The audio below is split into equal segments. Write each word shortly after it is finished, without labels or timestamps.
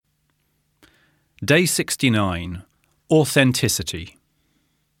Day 69. Authenticity.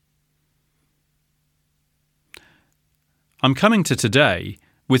 I'm coming to today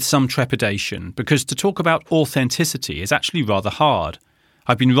with some trepidation because to talk about authenticity is actually rather hard.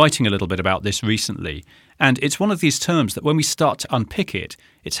 I've been writing a little bit about this recently, and it's one of these terms that when we start to unpick it,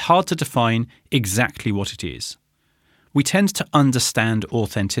 it's hard to define exactly what it is. We tend to understand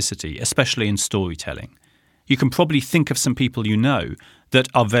authenticity, especially in storytelling. You can probably think of some people you know that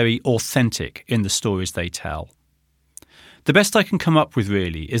are very authentic in the stories they tell. The best I can come up with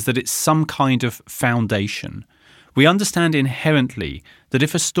really is that it's some kind of foundation. We understand inherently that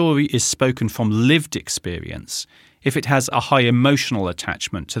if a story is spoken from lived experience, if it has a high emotional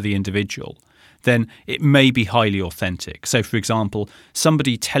attachment to the individual, then it may be highly authentic. So, for example,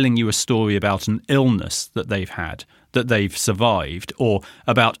 somebody telling you a story about an illness that they've had, that they've survived, or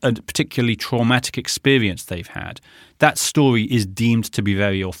about a particularly traumatic experience they've had, that story is deemed to be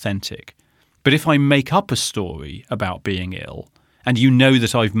very authentic. But if I make up a story about being ill, and you know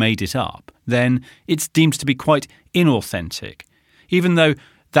that I've made it up, then it's deemed to be quite inauthentic. Even though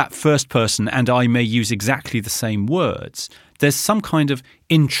that first person and I may use exactly the same words, there's some kind of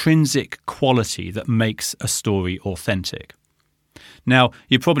intrinsic quality that makes a story authentic. Now,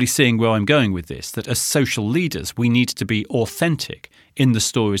 you're probably seeing where I'm going with this, that as social leaders, we need to be authentic in the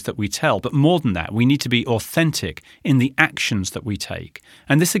stories that we tell. But more than that, we need to be authentic in the actions that we take.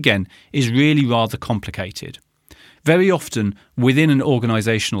 And this, again, is really rather complicated. Very often, within an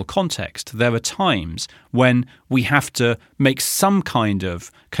organisational context, there are times when we have to make some kind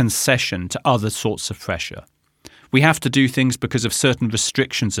of concession to other sorts of pressure. We have to do things because of certain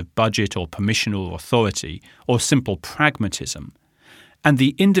restrictions of budget or permission or authority or simple pragmatism. And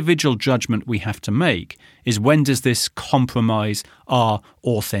the individual judgment we have to make is when does this compromise our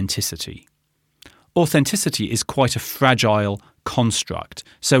authenticity? Authenticity is quite a fragile construct,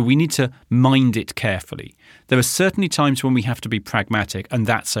 so we need to mind it carefully. There are certainly times when we have to be pragmatic, and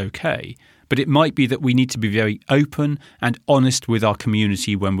that's okay, but it might be that we need to be very open and honest with our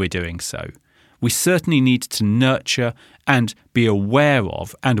community when we're doing so. We certainly need to nurture and be aware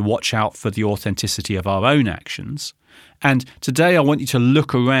of and watch out for the authenticity of our own actions. And today I want you to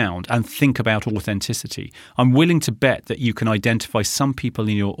look around and think about authenticity. I'm willing to bet that you can identify some people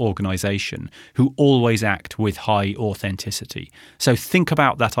in your organisation who always act with high authenticity. So think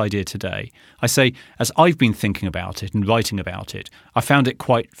about that idea today. I say, as I've been thinking about it and writing about it, I found it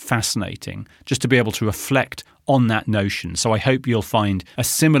quite fascinating just to be able to reflect on that notion. So I hope you'll find a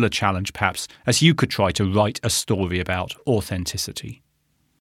similar challenge perhaps as you could try to write a story about authenticity.